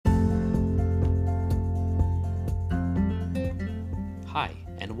Hi,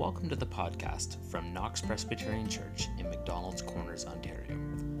 and welcome to the podcast from Knox Presbyterian Church in McDonald's Corners, Ontario.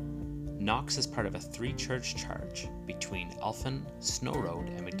 Knox is part of a three-church charge between Elphin, Snow Road,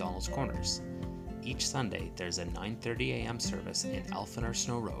 and McDonald's Corners. Each Sunday, there's a 9:30 a.m. service in Elphin or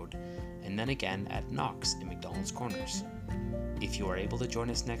Snow Road, and then again at Knox in McDonald's Corners. If you are able to join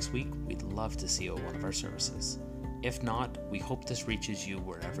us next week, we'd love to see you at one of our services. If not, we hope this reaches you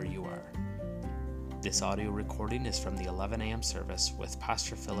wherever you are. This audio recording is from the 11 a.m. service with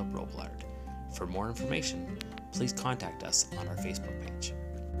Pastor Philip Robillard. For more information, please contact us on our Facebook page.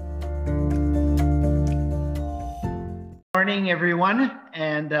 Good morning, everyone,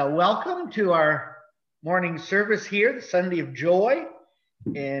 and welcome to our morning service here, the Sunday of Joy.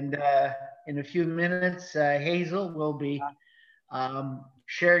 And in a few minutes, Hazel will be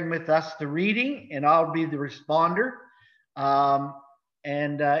sharing with us the reading, and I'll be the responder.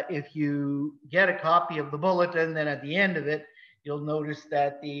 And if you get a copy of the bulletin, then at the end of it, you'll notice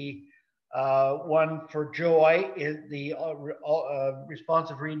that the one for joy is the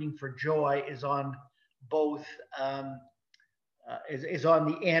responsive reading for joy is on both is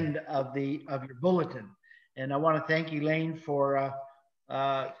on the end of your bulletin. And I want to thank Elaine for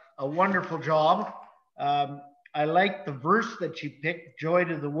a wonderful job. I like the verse that she picked, "Joy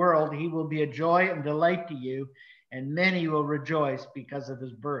to the world. He will be a joy and delight to you, and many will rejoice because of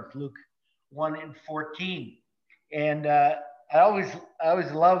his birth," Luke 1:14. And I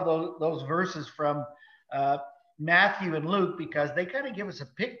always love those verses from Matthew and Luke, because they kind of give us a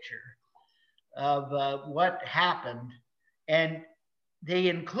picture of what happened, and they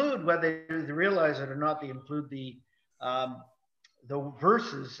include, whether they realize it or not, they include the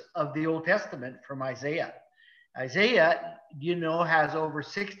verses of the Old Testament from Isaiah. Isaiah, has over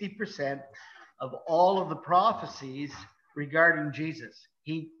 60% of all of the prophecies regarding Jesus.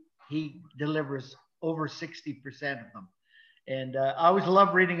 He delivers over 60% of them. And I always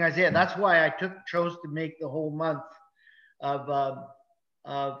love reading Isaiah. That's why I chose to make the whole month of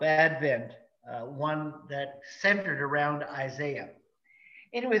Advent one that centered around Isaiah.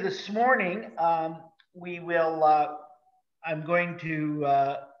 Anyway, this morning I'm going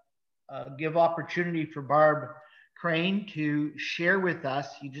to give opportunity for Barb Crane to share with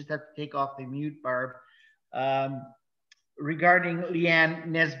us. You just have to take off the mute, Barb, regarding Leanne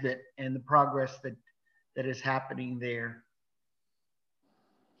Nesbitt and the progress that is happening there.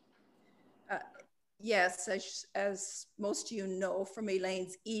 Yes, as most of you know from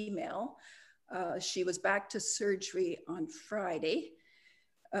Elaine's email, she was back to surgery on Friday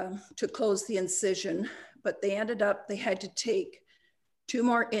to close the incision, but they had to take 2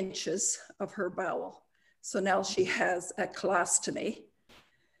 more inches of her bowel. So now she has a colostomy,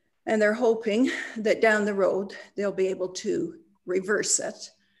 and they're hoping that down the road, they'll be able to reverse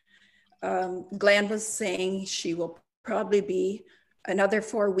it. Glenn was saying she will probably be another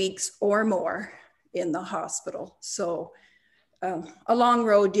 4 weeks or more in the hospital. So a long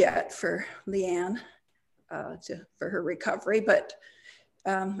road yet for Leanne for her recovery, but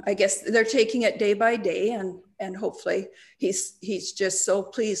I guess they're taking it day by day, and hopefully he's just so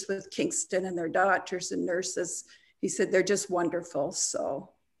pleased with Kingston and their doctors and nurses. He said they're just wonderful.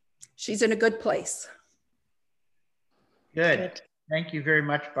 So she's in a good place. Good. Thank you very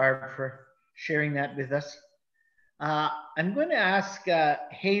much, Barb, for sharing that with us. I'm going to ask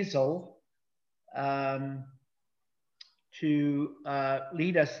Hazel to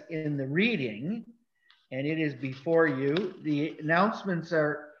lead us in the reading, and it is before you. The announcements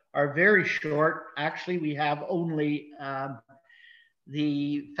are very short. Actually, we have only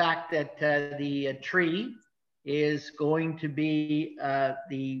the fact that the tree is going to be,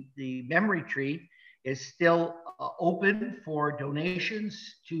 the memory tree is still open for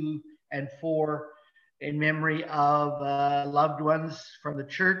donations to and for in memory of loved ones from the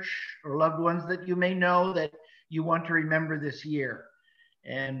church, or loved ones that you may know that you want to remember this year.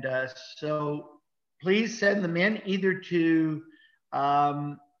 And so please send them in either to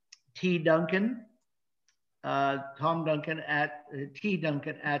T. Duncan, Tom Duncan at T.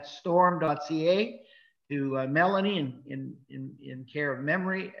 Duncan at storm.ca, to Melanie in care of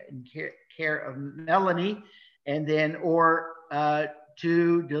memory, in care of Melanie, and then or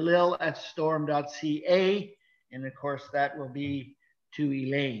to Delil at storm.ca, and of course that will be to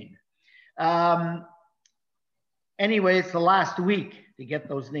Elaine. Anyway, it's the last week to get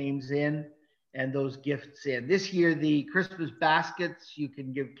those names in and those gifts in. This year, the Christmas baskets, you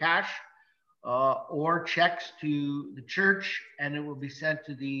can give cash or checks to the church, and it will be sent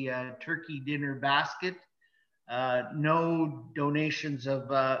to the turkey dinner basket. No donations of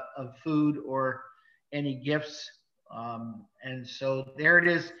food or any gifts. And so there it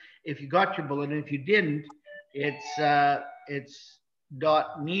is. If you got your bulletin, if you didn't, it's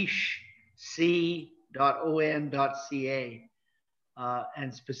lanark.nichec.on.ca,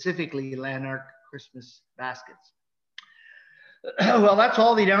 and specifically Lanark Christmas baskets. Well, that's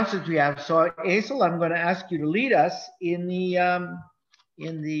all the announcements we have. So, Aisel, I'm going to ask you to lead us in the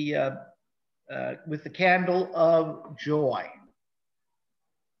with the candle of joy.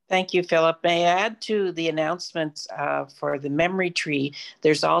 Thank you, Philip. May I add to the announcements for the memory tree?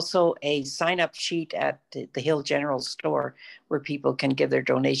 There's also a sign-up sheet at the Hill General Store where people can give their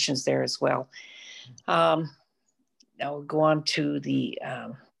donations there as well. Now we'll go on to the...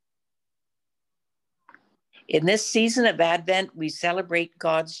 In this season of Advent, we celebrate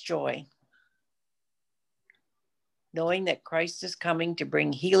God's joy, knowing that Christ is coming to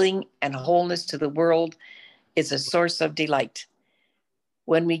bring healing and wholeness to the world is a source of delight.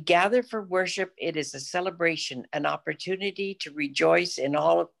 When we gather for worship, it is a celebration, an opportunity to rejoice in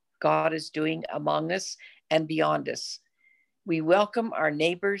all God is doing among us and beyond us. We welcome our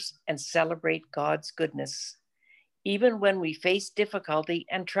neighbors and celebrate God's goodness. Even when we face difficulty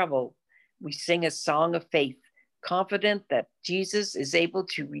and trouble, we sing a song of faith, confident that Jesus is able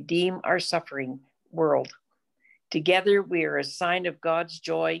to redeem our suffering world. Together, we are a sign of God's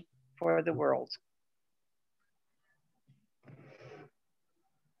joy for the world.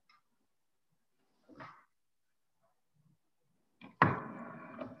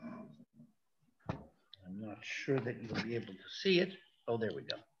 I'm not sure that you'll be able to see it. Oh, there we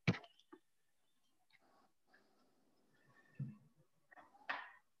go.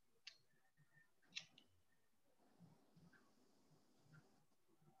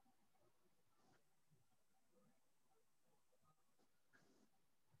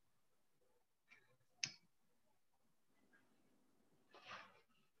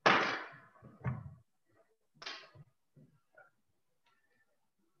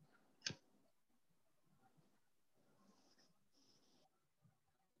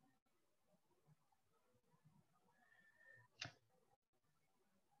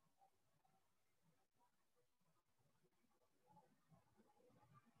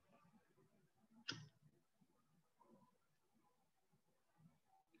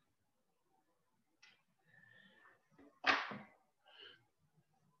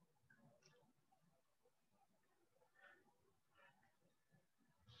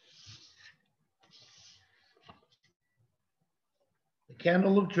 The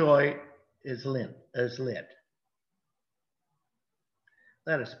candle of joy is lit.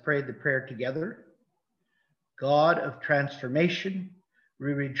 Let us pray the prayer together. God of transformation,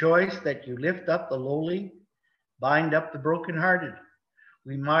 we rejoice that you lift up the lowly, bind up the brokenhearted.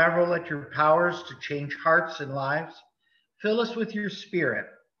 We marvel at your powers to change hearts and lives. Fill us with your spirit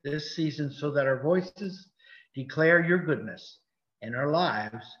this season so that our voices declare your goodness and our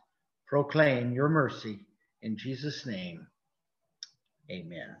lives proclaim your mercy. In Jesus' name,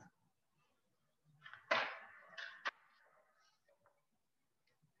 amen.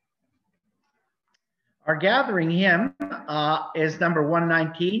 Our gathering hymn is number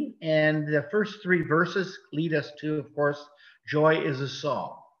 119, and the first three verses lead us to, of course, Joy is a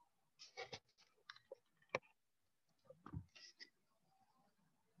Song.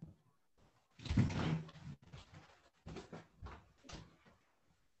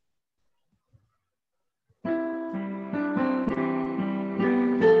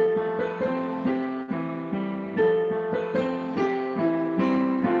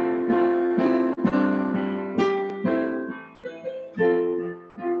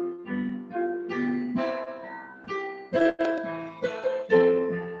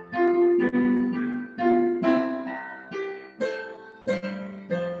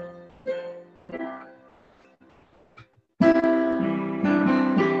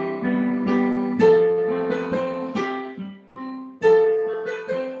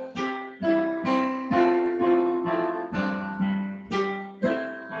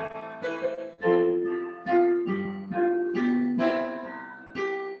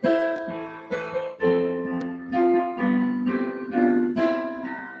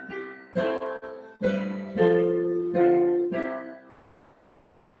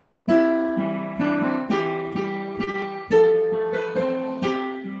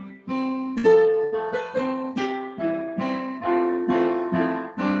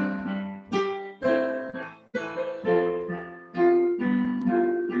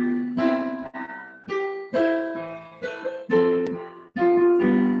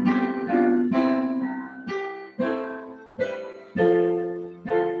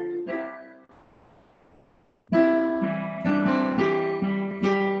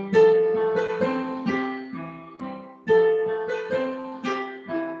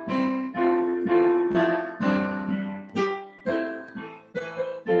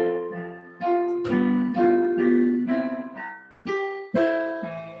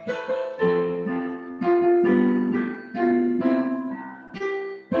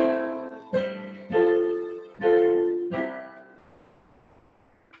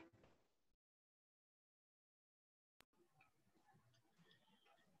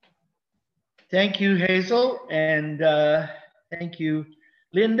 Thank you, Hazel, and thank you,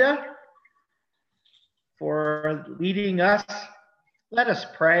 Linda, for leading us. Let us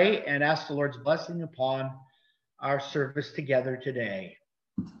pray and ask the Lord's blessing upon our service together today.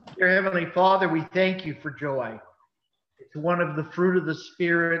 Dear Heavenly Father, we thank you for joy. It's one of the fruit of the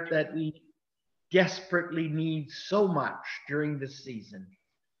Spirit that we desperately need so much during this season.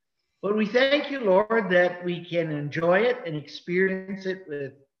 But we thank you, Lord, that we can enjoy it and experience it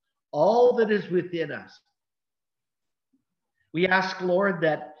with all that is within us. We ask, Lord,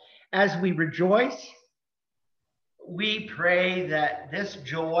 that as we rejoice, we pray that this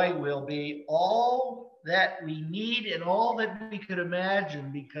joy will be all that we need and all that we could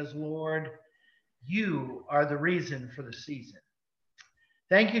imagine, because, Lord, you are the reason for the season.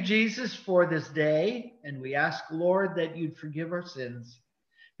 Thank you, Jesus, for this day. And we ask, Lord, that you'd forgive our sins,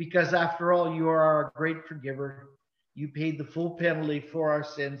 because after all, you are our great forgiver. You paid the full penalty for our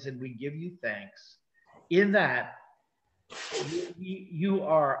sins, and we give you thanks. In that, you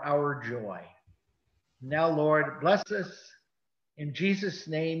are our joy. Now, Lord, bless us in Jesus'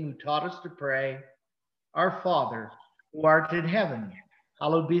 name, who taught us to pray. Our Father, who art in heaven,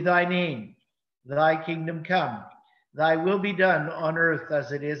 hallowed be thy name. Thy kingdom come, thy will be done on earth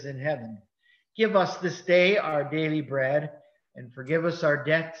as it is in heaven. Give us this day our daily bread, and forgive us our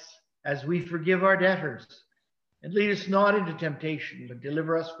debts as we forgive our debtors. And lead us not into temptation, but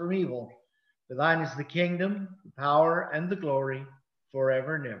deliver us from evil. For thine is the kingdom, the power, and the glory,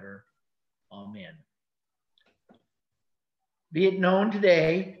 forever and ever. Amen. Be it known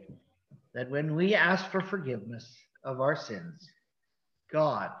today that when we ask for forgiveness of our sins,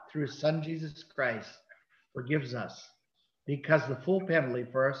 God, through his Son Jesus Christ, forgives us, because the full penalty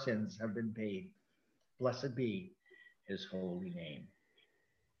for our sins have been paid. Blessed be his holy name.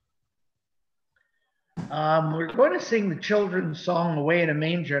 We're going to sing the children's song, Away in a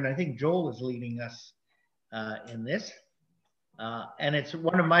Manger, and I think Joel is leading us in this. And it's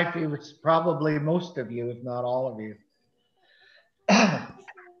one of my favorites, probably most of you, if not all of you. Can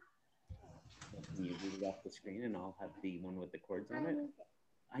you read it off the screen and I'll have the one with the chords on it?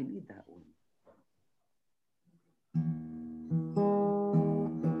 I need that one.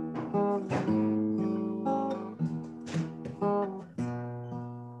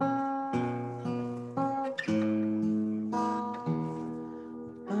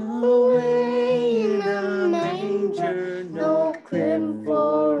 Away in a manger, no crib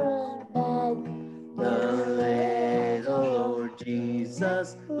for a bed, the little Lord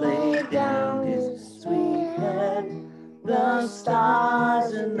Jesus laid down his sweet head. The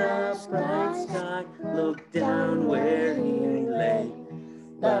stars in the bright sky looked down where he lay.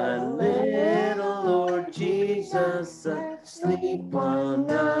 The little Lord Jesus asleep on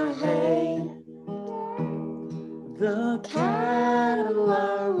the hay. The cattle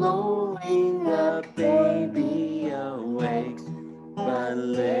are lowing, the baby awakes, but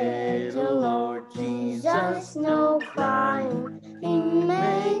little Lord Jesus no crying he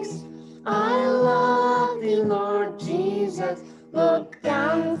makes. I love thee, Lord Jesus, look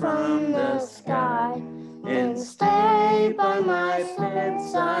down from the sky and stay by my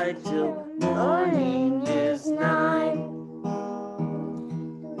bedside till morning is nigh.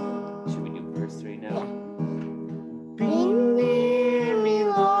 Should we do verse 3 now? Be near me,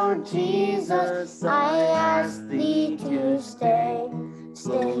 Lord Jesus, I ask thee to stay.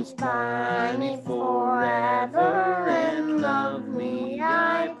 Stay by me forever and love me,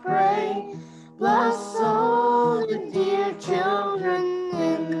 I pray. Bless all the dear children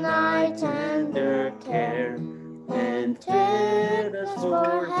in thy tender care, and fit us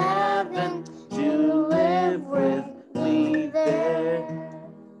for heaven to live with thee there.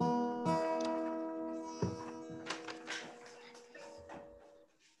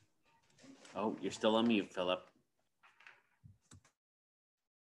 Oh, you're still on mute, Philip.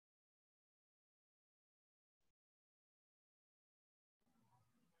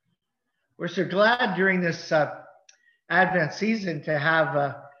 We're so glad during this Advent season to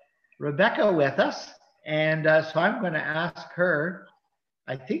have Rebecca with us. And so I'm going to ask her,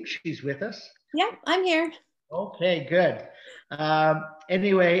 I think she's with us. Yep, I'm here. Okay, good.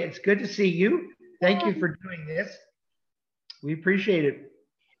 Anyway, it's good to see you. Thank you for doing this. We appreciate it.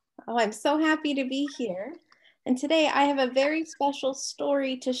 Oh, I'm so happy to be here. And today I have a very special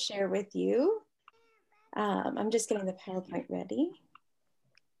story to share with you. I'm just getting the PowerPoint ready.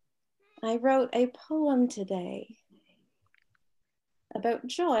 I wrote a poem today about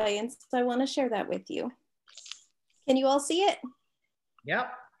joy, and so I want to share that with you. Can you all see it?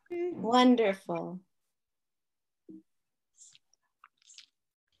 Yep. Wonderful.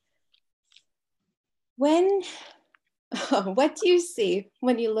 When What do you see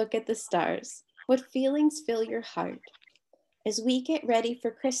when you look at the stars? What feelings fill your heart? As we get ready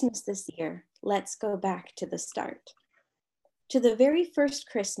for Christmas this year, let's go back to the start. To the very first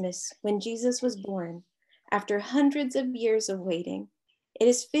Christmas when Jesus was born, after hundreds of years of waiting, it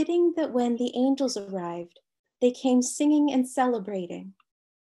is fitting that when the angels arrived, they came singing and celebrating.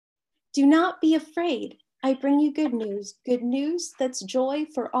 Do not be afraid. I bring you good news that's joy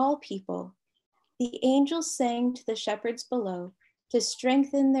for all people. The angels sang to the shepherds below to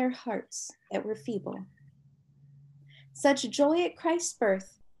strengthen their hearts that were feeble. Such joy at Christ's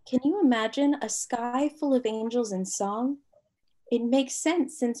birth. Can you imagine a sky full of angels in song? It makes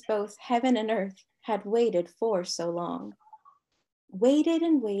sense since both heaven and earth had waited for so long. Waited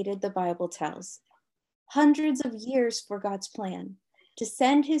and waited, the Bible tells. Hundreds of years for God's plan to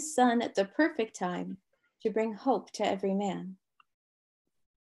send his son at the perfect time to bring hope to every man.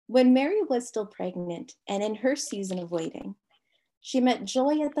 When Mary was still pregnant and in her season of waiting, she met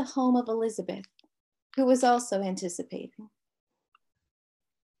joy at the home of Elizabeth, who was also anticipating.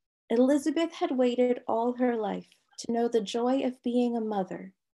 Elizabeth had waited all her life to know the joy of being a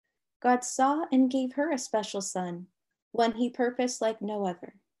mother. God saw and gave her a special son, one he purposed like no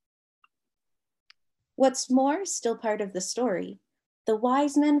other. What's more, still part of the story, the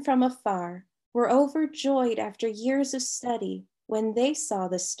wise men from afar were overjoyed after years of study when they saw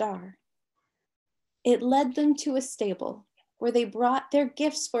the star. It led them to a stable where they brought their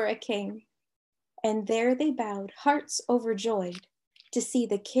gifts for a king, and there they bowed, hearts overjoyed, to see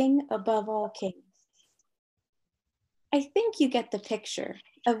the king above all kings. I think you get the picture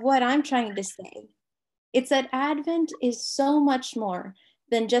of what I'm trying to say. It's that Advent is so much more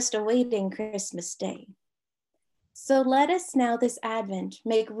than just awaiting Christmas Day. So let us now this Advent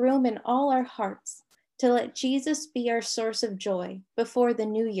make room in all our hearts to let Jesus be our source of joy before the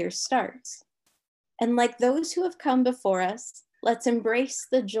new year starts. And like those who have come before us, let's embrace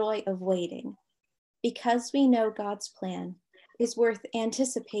the joy of waiting, because we know God's plan is worth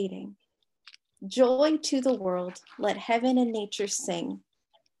anticipating. Joy to the world, let heaven and nature sing.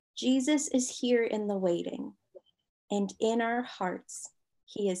 Jesus is here in the waiting, and in our hearts,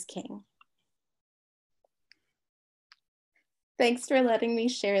 he is King. Thanks for letting me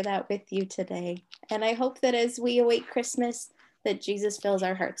share that with you today. And I hope that as we await Christmas, that Jesus fills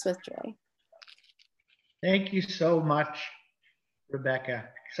our hearts with joy. Thank you so much, Rebecca.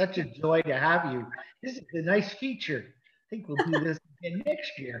 Such a joy to have you. This is a nice feature. I think we'll do this again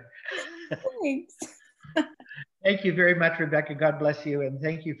next year. Thanks. Thank you very much, Rebecca. God bless you. And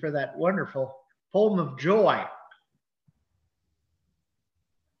thank you for that wonderful poem of joy.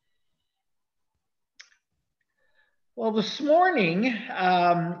 Well, this morning,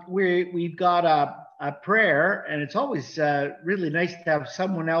 we've got a prayer, and it's always really nice to have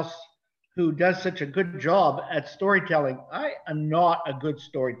someone else who does such a good job at storytelling. I am not a good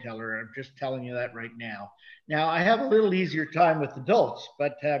storyteller. I'm just telling you that right now. Now, I have a little easier time with adults,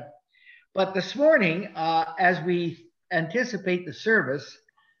 but this morning, as we anticipate the service,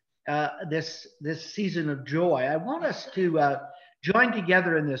 this season of joy, I want us to join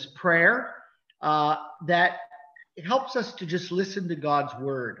together in this prayer that helps us to just listen to God's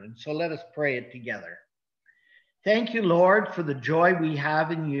word. And so let us pray it together. Thank you, Lord, for the joy we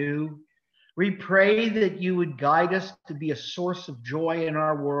have in you. We pray that you would guide us to be a source of joy in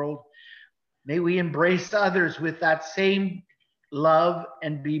our world. May we embrace others with that same love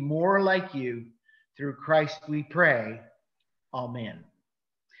and be more like you. Through Christ we pray. Amen.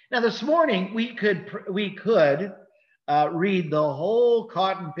 Now this morning we could read the whole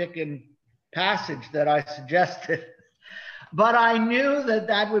cotton picking passage that I suggested, but I knew that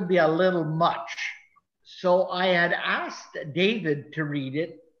that would be a little much. So I had asked David to read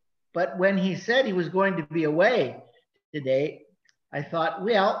it, but when he said he was going to be away today, I thought,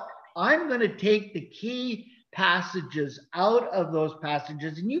 well, I'm going to take the key passages out of those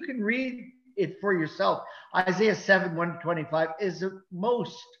passages, and you can read it for yourself. Isaiah 7, 1-25 is the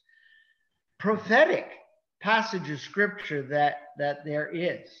most prophetic passage of scripture that there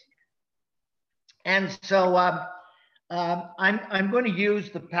is. And so I'm going to use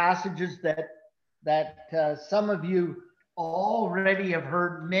the passages that some of you already have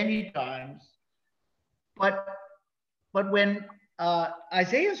heard many times, but when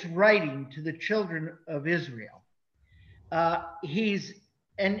Isaiah's writing to the children of Israel,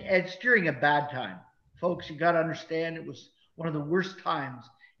 it's during a bad time. Folks, you got to understand, it was one of the worst times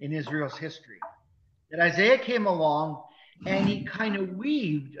in Israel's history. That Isaiah came along and he kind of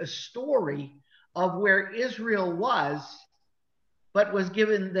weaved a story of where Israel was, but was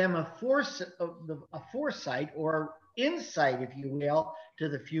given them a foresight or insight, if you will, to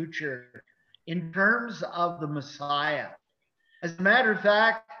the future. in terms of the Messiah. As a matter of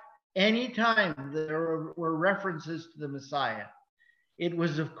fact, anytime there were references to the Messiah, it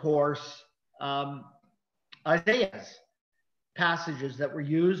was, of course, Isaiah's passages that were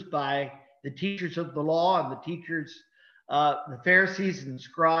used by the teachers of the law and the teachers, the Pharisees and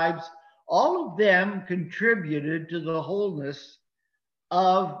scribes. All of them contributed to the wholeness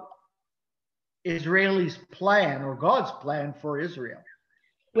of Israel's plan, or God's plan for Israel.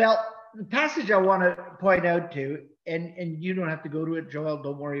 Well, the passage I want to point out to, and you don't have to go to it, Joel,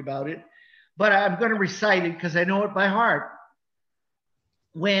 don't worry about it, but I'm going to recite it because I know it by heart.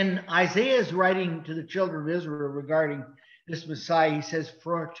 When Isaiah is writing to the children of Israel regarding this Messiah, he says,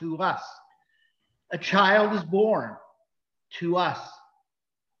 "For to us a child is born, to us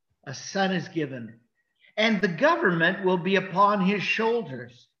a son is given, and the government will be upon his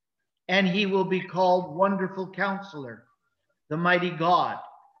shoulders, and he will be called Wonderful Counselor, the Mighty God,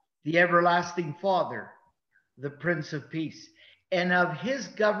 the Everlasting Father, the Prince of Peace. And of his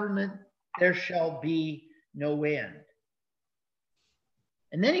government there shall be no end."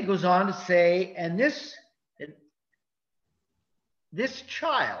 And then he goes on to say, and this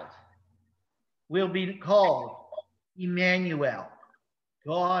child will be called Emmanuel,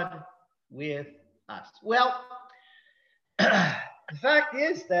 God with us. Well, the fact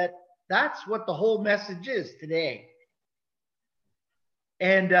is that that's what the whole message is today.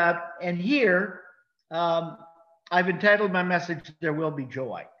 And here, I've entitled my message, "There Will Be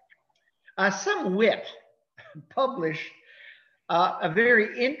Joy." Some wit published a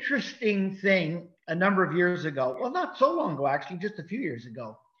very interesting thing a number of years ago. Well, not so long ago, actually, just a few years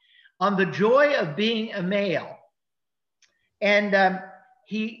ago, on the joy of being a male. And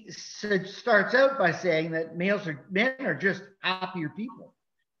he starts out by saying that men are just happier people.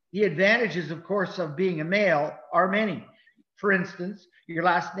 The advantages, of course, of being a male are many. For instance, your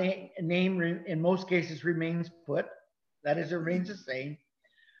last name in most cases remains put. That is, it remains the same.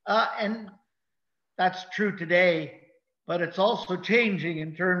 And that's true today, but it's also changing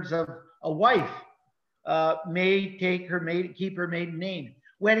in terms of a wife may keep her maiden name.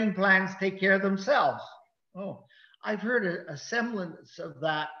 Wedding plans take care of themselves. Oh, I've heard a semblance of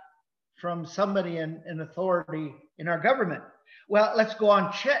that from somebody in authority in our government. Well, let's go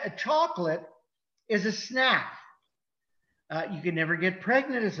on. Chocolate is a snack. You can never get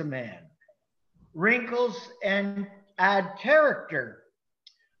pregnant as a man. Wrinkles and add character.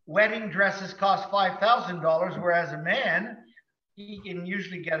 Wedding dresses cost $5,000, whereas a man, he can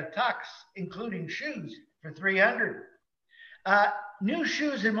usually get a tux, including shoes, for $300. New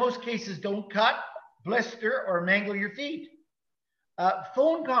shoes in most cases don't cut, blister, or mangle your feet.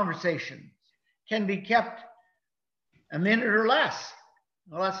 Phone conversations can be kept a minute or less.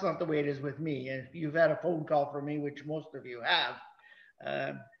 Well, that's not the way it is with me. If you've had a phone call from me, which most of you have,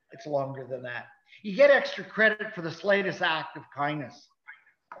 it's longer than that. You get extra credit for the slightest act of kindness.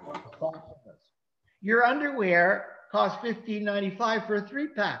 Your underwear costs $15.95 for a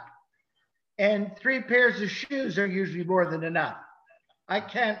 3-pack, and 3 pairs of shoes are usually more than enough. I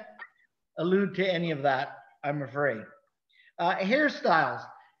can't allude to any of that, I'm afraid. Hairstyles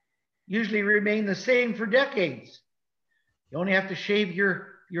usually remain the same for decades. You only have to shave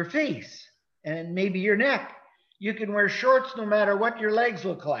your face and maybe your neck. You can wear shorts no matter what your legs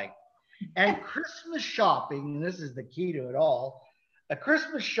look like. And Christmas shopping, and this is the key to it all, a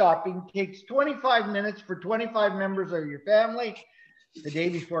Christmas shopping takes 25 minutes for 25 members of your family the day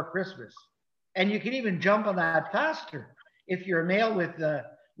before Christmas. And you can even jump on that faster if you're a male with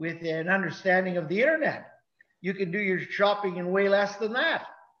an understanding of the internet. You can do your shopping in way less than that.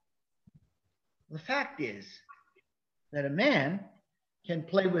 The fact is that a man can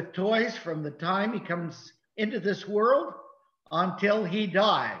play with toys from the time he comes into this world until he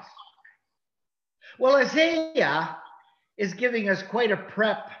dies. Well, Isaiah is giving us quite a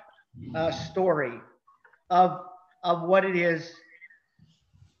prep story of what it is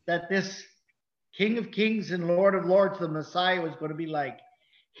that this King of Kings and Lord of Lords, the Messiah, was going to be like.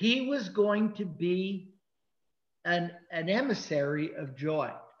 He was going to be an emissary of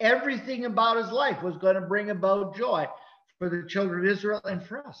joy. Everything about his life was going to bring about joy for the children of Israel and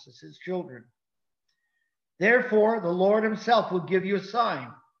for us as his children. Therefore, the Lord himself will give you a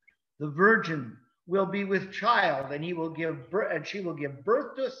sign. The virgin will be with child, and she will give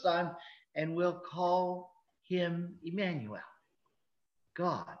birth to a son, and will call him Emmanuel,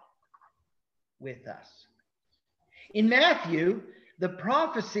 God with us. In Matthew, the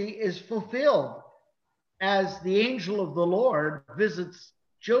prophecy is fulfilled as the angel of the Lord visits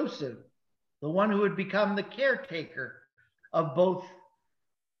Joseph, the one who would become the caretaker of both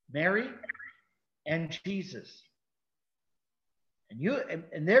Mary and Jesus.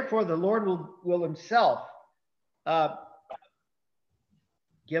 And therefore the Lord will himself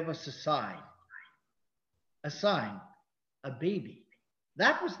give us a sign, a baby.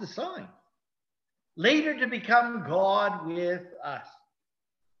 That was the sign. Later to become God with us.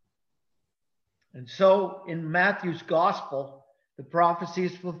 And so in Matthew's gospel, the prophecy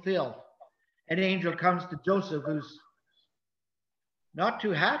is fulfilled. An angel comes to Joseph, who's not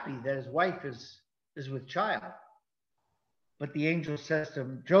too happy that his wife is with child. But the angel says to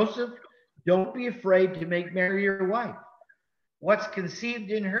him, Joseph, don't be afraid to make Mary your wife. What's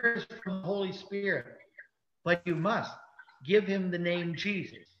conceived in her is from the Holy Spirit. But you must give him the name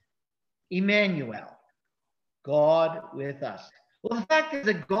Jesus, Emmanuel, God with us. Well, the fact is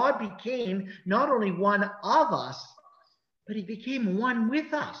that God became not only one of us, but he became one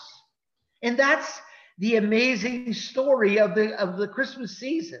with us. And that's the amazing story of the Christmas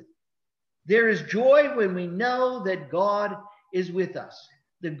season. There is joy when we know that God is with us.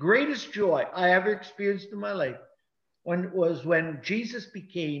 The greatest joy I ever experienced in my life was when Jesus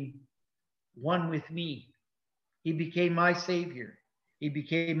became one with me. He became my Savior. He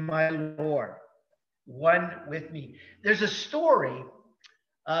became my Lord. One with me. There's a story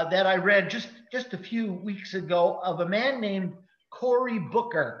that I read just a few weeks ago of a man named Cory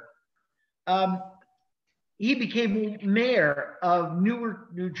Booker. He became mayor of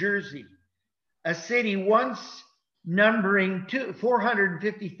Newark, New Jersey, a city once numbering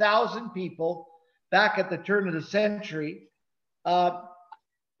 450,000 people back at the turn of the century,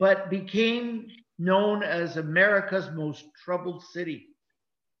 but became known as America's most troubled city.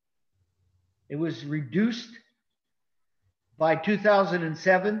 It was reduced by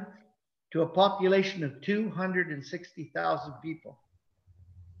 2007 to a population of 260,000 people.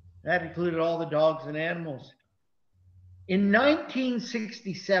 That included all the dogs and animals. In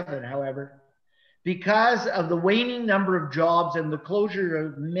 1967, however, because of the waning number of jobs and the closure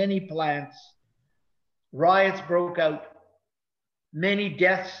of many plants, riots broke out. Many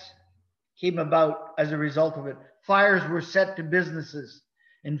deaths came about as a result of it. Fires were set to businesses.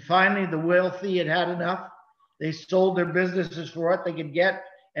 And finally, the wealthy had had enough. They sold their businesses for what they could get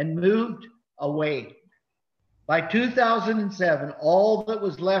and moved away. By 2007, all that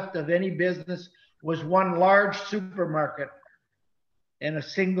was left of any business was one large supermarket and a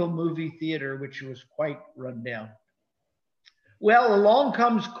single movie theater, which was quite run down. Well, along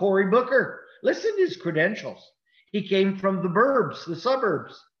comes Cory Booker. Listen to his credentials. He came from the burbs, the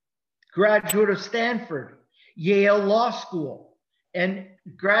suburbs, graduate of Stanford, Yale Law School, and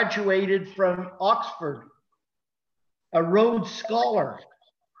graduated from Oxford, a Rhodes Scholar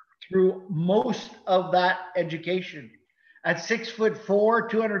through most of that education. At 6'4",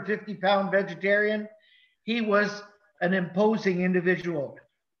 250-pound vegetarian, he was an imposing individual.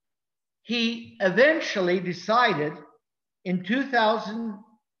 He eventually decided in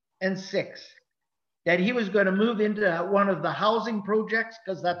 2006 that he was going to move into one of the housing projects,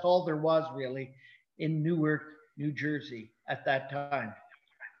 because that's all there was really in Newark, New Jersey at that time.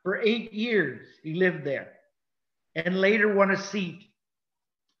 For 8 years, he lived there and later won a seat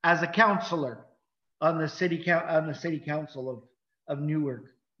as a counselor on the city council of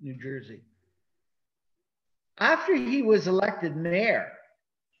Newark, New Jersey. After he was elected mayor,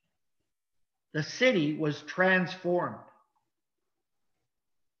 the city was transformed.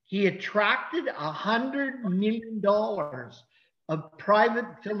 He attracted $100 million of private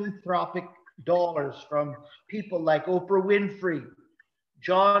philanthropic dollars from people like Oprah Winfrey,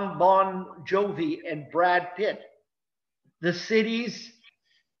 John Bon Jovi, and Brad Pitt. The city's,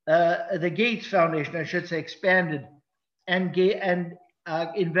 the Gates Foundation, I should say, expanded and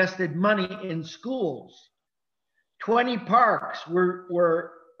invested money in schools. 20 parks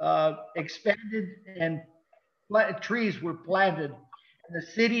were expanded and trees were planted. And the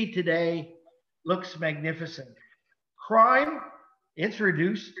city today looks magnificent. Crime, it's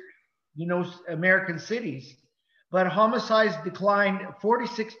reduced, you know, American cities, but homicides declined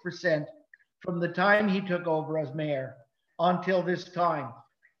 46% from the time he took over as mayor until this time.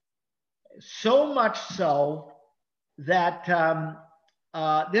 So much so that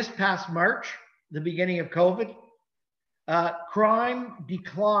this past March, the beginning of COVID, crime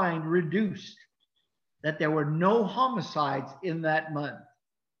declined, reduced, that there were no homicides in that month.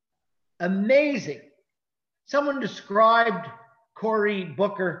 Amazing. Someone described Cory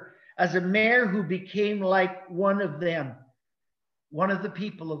Booker as a mayor who became like one of them, one of the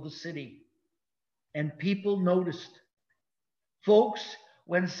people of the city. And people noticed. Folks,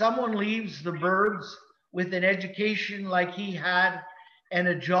 when someone leaves the burbs with an education like he had and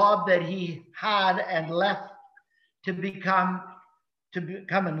a job that he had and left to become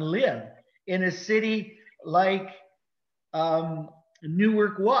and live in a city like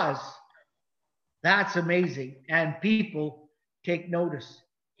Newark was. That's amazing. And people take notice.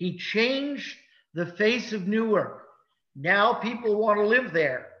 He changed the face of Newark. Now people want to live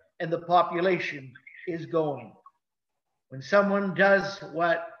there, and the population is going. When someone does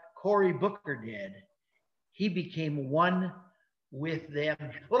what Cory Booker did, he became one with them.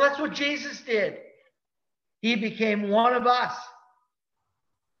 Well, that's what Jesus did. He became one of us.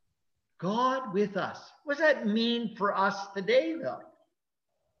 God with us. What does that mean for us today, though?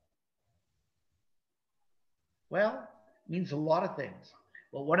 Well, it means a lot of things.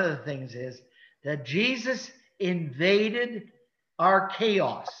 But one of the things is that Jesus invaded our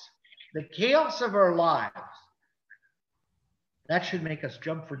chaos, the chaos of our lives. That should make us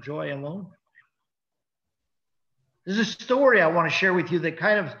jump for joy alone. There's a story I want to share with you that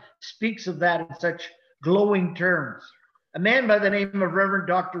kind of speaks of that in such glowing terms. A man by the name of Reverend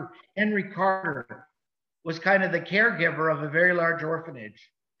Dr. Henry Carter was kind of the caregiver of a very large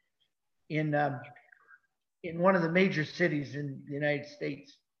orphanage in one of the major cities in the United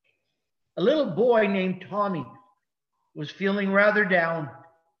States. A little boy named Tommy was feeling rather down,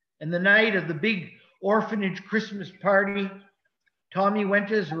 and the night of the big orphanage Christmas party, Tommy went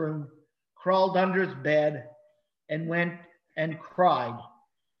to his room, crawled under his bed, and went and cried.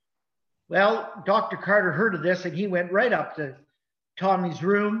 Well, Dr. Carter heard of this, and he went right up to Tommy's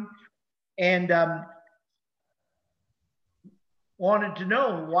room and wanted to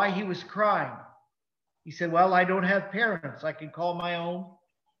know why he was crying. He said, well, I don't have parents. I can call my own.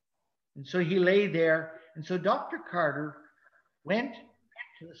 And so he lay there. And so Dr. Carter went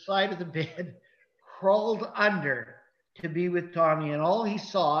to the side of the bed, crawled under to be with Tommy. And all he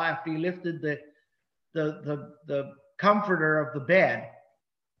saw after he lifted the comforter of the bed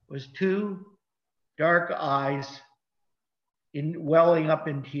was two dark eyes welling up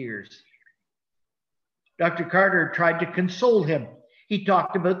in tears. Dr. Carter tried to console him. He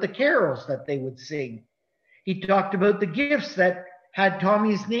talked about the carols that they would sing. He talked about the gifts that had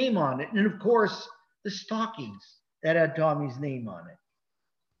Tommy's name on it. And of course, the stockings that had Tommy's name on it.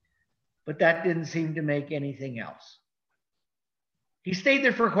 But that didn't seem to make anything else. He stayed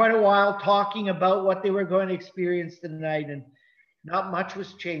there for quite a while talking about what they were going to experience tonight, and not much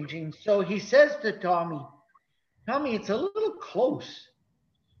was changing. So he says to Tommy, Tommy, it's a little close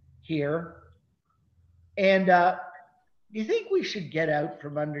here. And do you think we should get out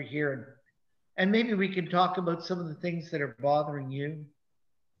from under here and maybe we can talk about some of the things that are bothering you?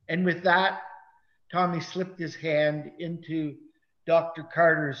 And with that, Tommy slipped his hand into Dr.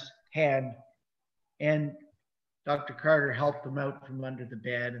 Carter's hand, and Dr. Carter helped him out from under the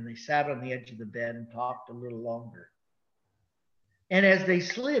bed, and they sat on the edge of the bed and talked a little longer. And as they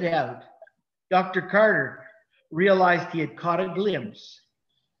slid out, Dr. Carter realized he had caught a glimpse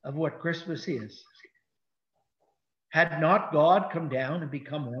of what Christmas is. Had not God come down and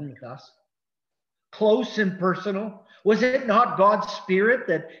become one with us? Close and personal? Was it not God's Spirit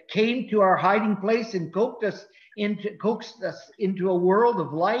that came to our hiding place and coaxed us into a world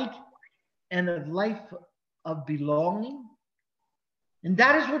of light and of life of belonging? And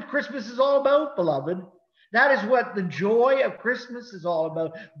that is what Christmas is all about, beloved. That is what the joy of Christmas is all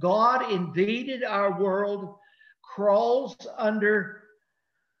about. God invaded our world, crawls under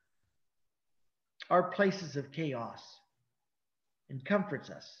our places of chaos, and comforts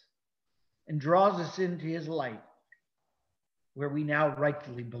us, and draws us into his light, where we now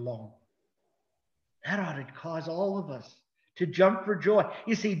rightfully belong. That ought to cause all of us to jump for joy.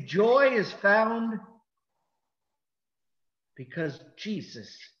 You see, joy is found because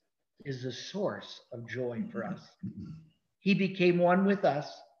Jesus is the source of joy for us. He became one with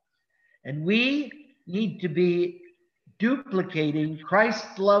us, and we need to be duplicating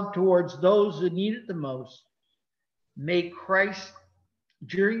Christ's love towards those who need it the most. May Christ,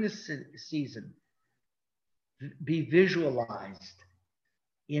 during this season, be visualized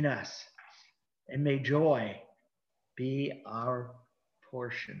in us, and may joy be our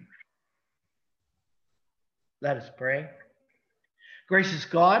portion. Let us pray. Gracious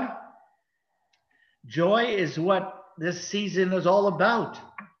God, joy is what this season is all about.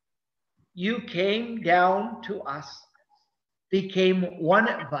 You came down to us, became one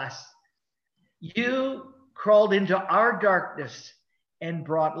of us. You crawled into our darkness and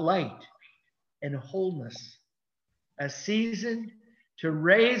brought light and wholeness. A season to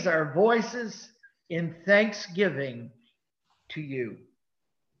raise our voices in thanksgiving to you.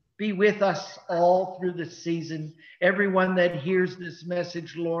 Be with us all through the season. Everyone that hears this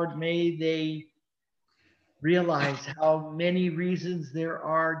message, Lord, may they realize how many reasons there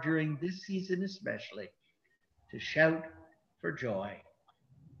are during this season especially to shout for joy.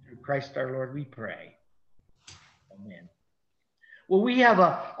 Through Christ our Lord we pray. Amen. Well, we have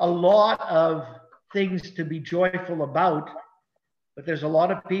a lot of things to be joyful about, but there's a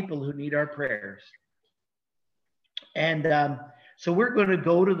lot of people who need our prayers. And so we're going to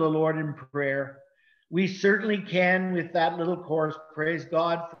go to the Lord in prayer. We certainly can with that little chorus, praise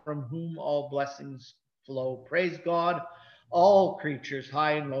God from whom all blessings flow. Praise God, all creatures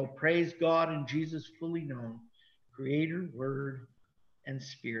high and low. Praise God and Jesus fully known, Creator, Word, and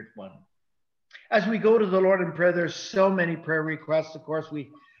Spirit one. As we go to the Lord in prayer, there's so many prayer requests. Of course, we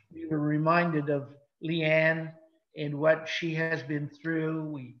were reminded of Leanne and what she has been through.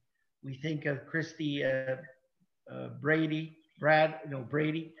 We think of Christy Brady,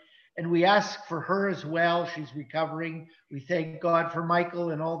 and we ask for her as well. She's recovering. We thank God for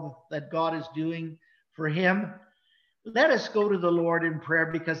Michael and all that God is doing for him. Let us go to the Lord in prayer,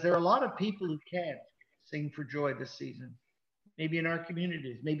 because there are a lot of people who can't sing for joy this season. Maybe in our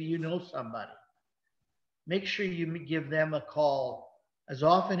communities, maybe you know somebody. Make sure you give them a call as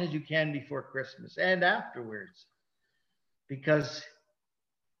often as you can before Christmas and afterwards, because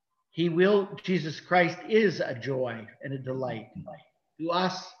Jesus Christ is a joy and a delight to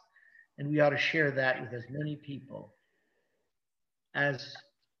us, and we ought to share that with as many people as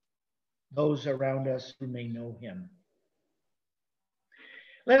those around us who may know him.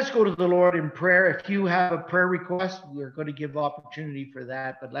 Let us go to the Lord in prayer. If you have a prayer request, we're going to give opportunity for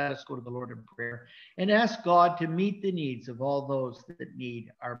that, but let us go to the Lord in prayer and ask God to meet the needs of all those that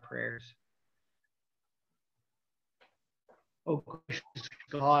need our prayers. Oh, gracious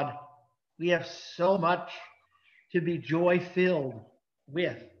God, we have so much to be joy-filled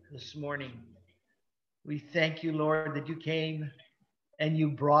with this morning. We thank you, Lord, that you came and you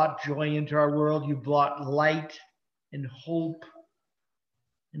brought joy into our world. You brought light and hope.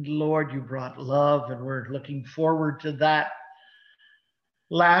 And Lord, you brought love, and we're looking forward to that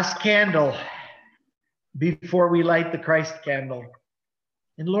last candle before we light the Christ candle.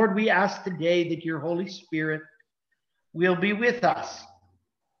 And Lord, we ask today that your Holy Spirit will be with us.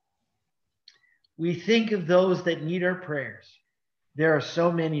 We think of those that need our prayers. There are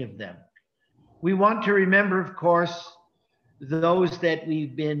so many of them. We want to remember, of course, those that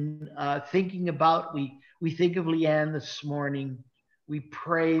we've been thinking about. We think of Leanne this morning. We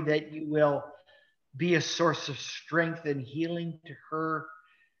pray that you will be a source of strength and healing to her.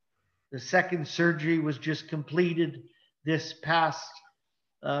 The second surgery was just completed this past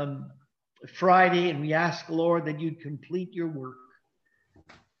Friday, and we ask, Lord, that you'd complete your work.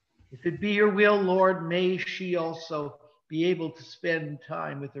 If it be your will, Lord, may she also be able to spend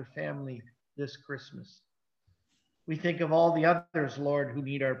time with her family this Christmas. We think of all the others, Lord, who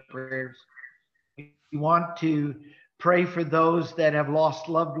need our prayers. We want to pray for those that have lost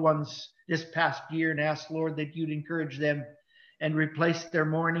loved ones this past year and ask, Lord, that you'd encourage them and replace their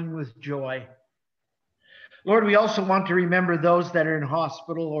mourning with joy. Lord, we also want to remember those that are in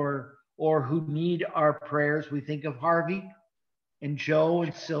hospital or who need our prayers. We think of Harvey and Joe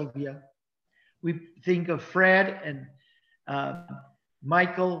and Sylvia. We think of Fred and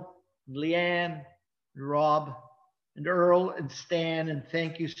Michael, and Leanne, and Rob, and Earl and Stan, and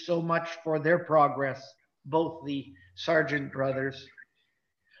thank you so much for their progress, both the Sargent brothers.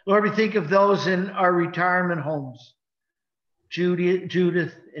 Lord, we think of those in our retirement homes,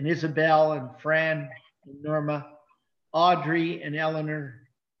 Judith and Isabel and Fran and Norma, Audrey and Eleanor,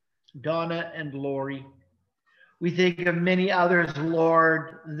 Donna and Lori. We think of many others,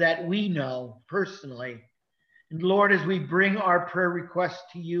 Lord, that we know personally. And Lord, as we bring our prayer requests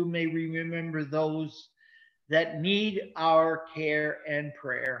to you, may we remember those that need our care and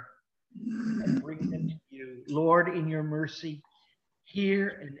prayer and bring them to you. Lord, in your mercy,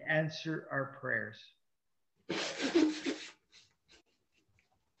 hear and answer our prayers.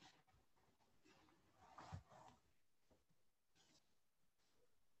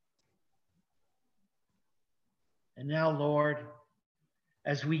 And now, Lord,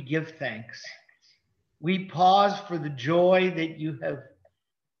 as we give thanks, we pause for the joy that you have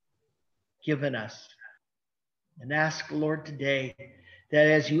given us and ask, Lord, today that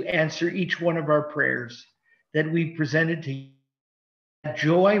as you answer each one of our prayers that we presented to you, that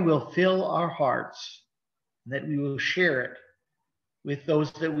joy will fill our hearts, and that we will share it with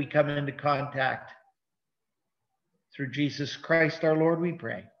those that we come into contact. Through Jesus Christ our Lord, we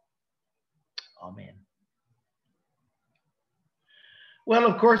pray. Amen. Well,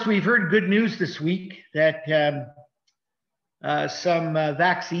 of course, we've heard good news this week that some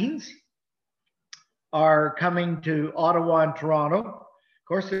vaccines are coming to Ottawa and Toronto. Of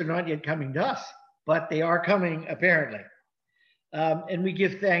course, they're not yet coming to us, but they are coming apparently. And we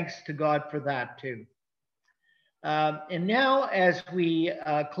give thanks to God for that too. And now as we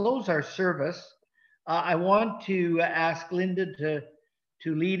close our service, I want to ask Linda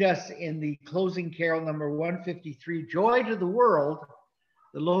to lead us in the closing carol number 153, Joy to the World,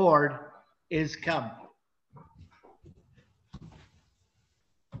 the Lord is come.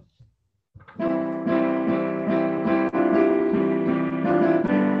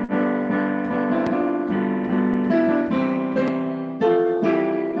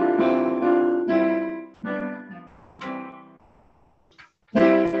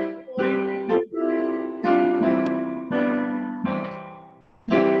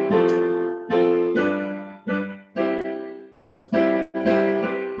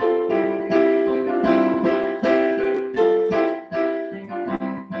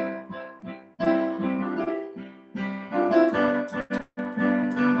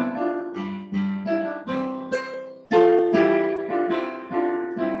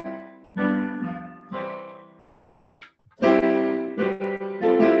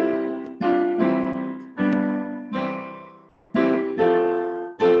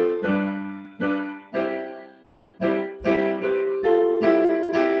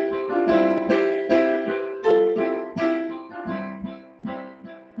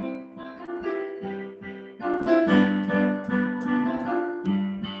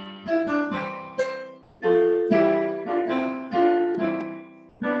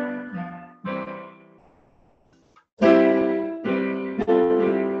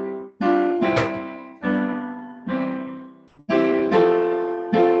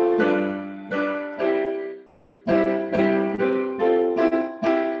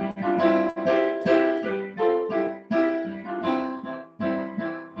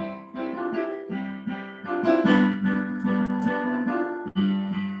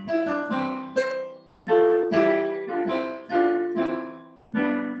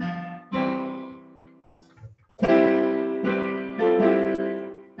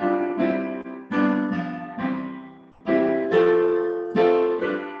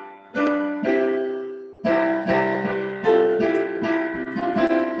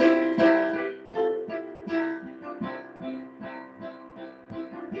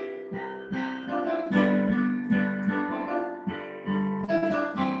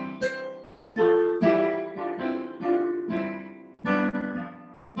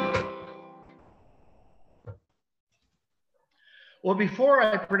 Well, before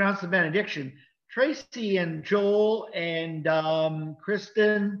I pronounce the benediction, Tracy and Joel and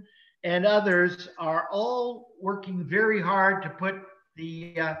Kristen and others are all working very hard to put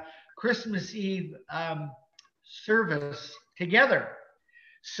the Christmas Eve service together.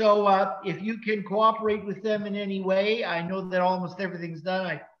 So if you can cooperate with them in any way, I know that almost everything's done.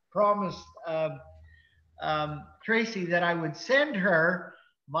 I promised Tracy that I would send her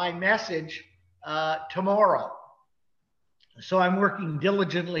my message tomorrow. So I'm working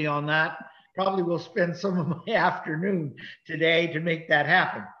diligently on that. Probably will spend some of my afternoon today to make that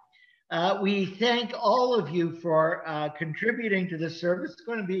happen. We thank all of you for contributing to this service. It's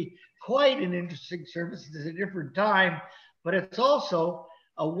going to be quite an interesting service. It's a different time, but it's also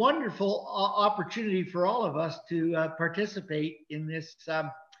a wonderful opportunity for all of us to participate in this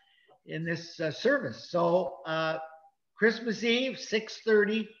service. So Christmas Eve,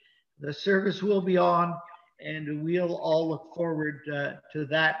 6:30, the service will be on, and we'll all look forward to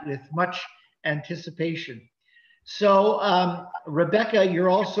that with much anticipation. So Rebecca, you're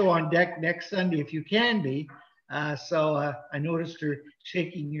also on deck next Sunday if you can be. So I noticed her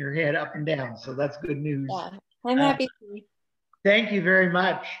shaking your head up and down, so that's good news. Yeah, I'm happy to be. Thank you very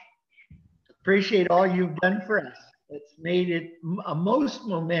much. Appreciate all you've done for us. It's made it a most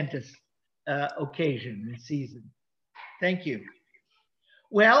momentous occasion and season. Thank you.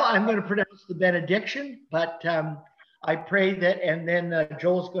 Well, I'm going to pronounce the benediction, but I pray that, and then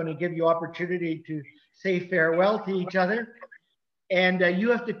Joel's going to give you opportunity to say farewell to each other. And you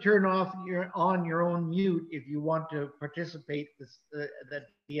have to turn off on your own mute if you want to participate at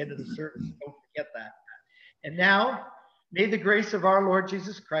the end of the service. Don't forget that. And now, may the grace of our Lord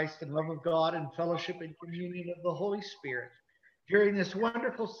Jesus Christ and love of God and fellowship and communion of the Holy Spirit during this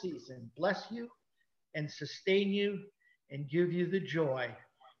wonderful season bless you and sustain you and give you the joy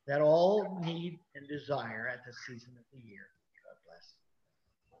that all need and desire at this season of the year. God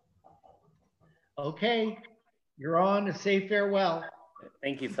bless. Okay, you're on to say farewell.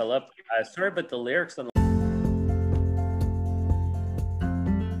 Thank you, Philip. Sorry about the lyrics on.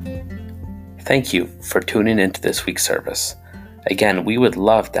 Thank you for tuning into this week's service. Again, we would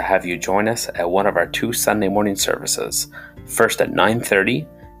love to have you join us at one of our 2 Sunday morning services. First at 9:30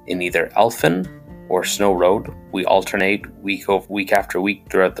 in either Elphin or Snow Road. We alternate week after week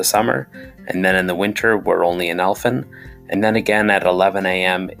throughout the summer, and then in the winter we're only in Elphin, and then again at 11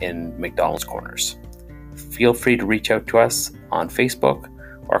 a.m. in McDonald's Corners. feel free to reach out to us on Facebook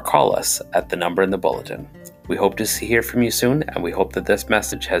or call us at the number in the bulletin. We hope to hear from you soon, and we hope that this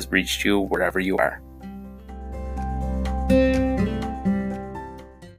message has reached you wherever you are.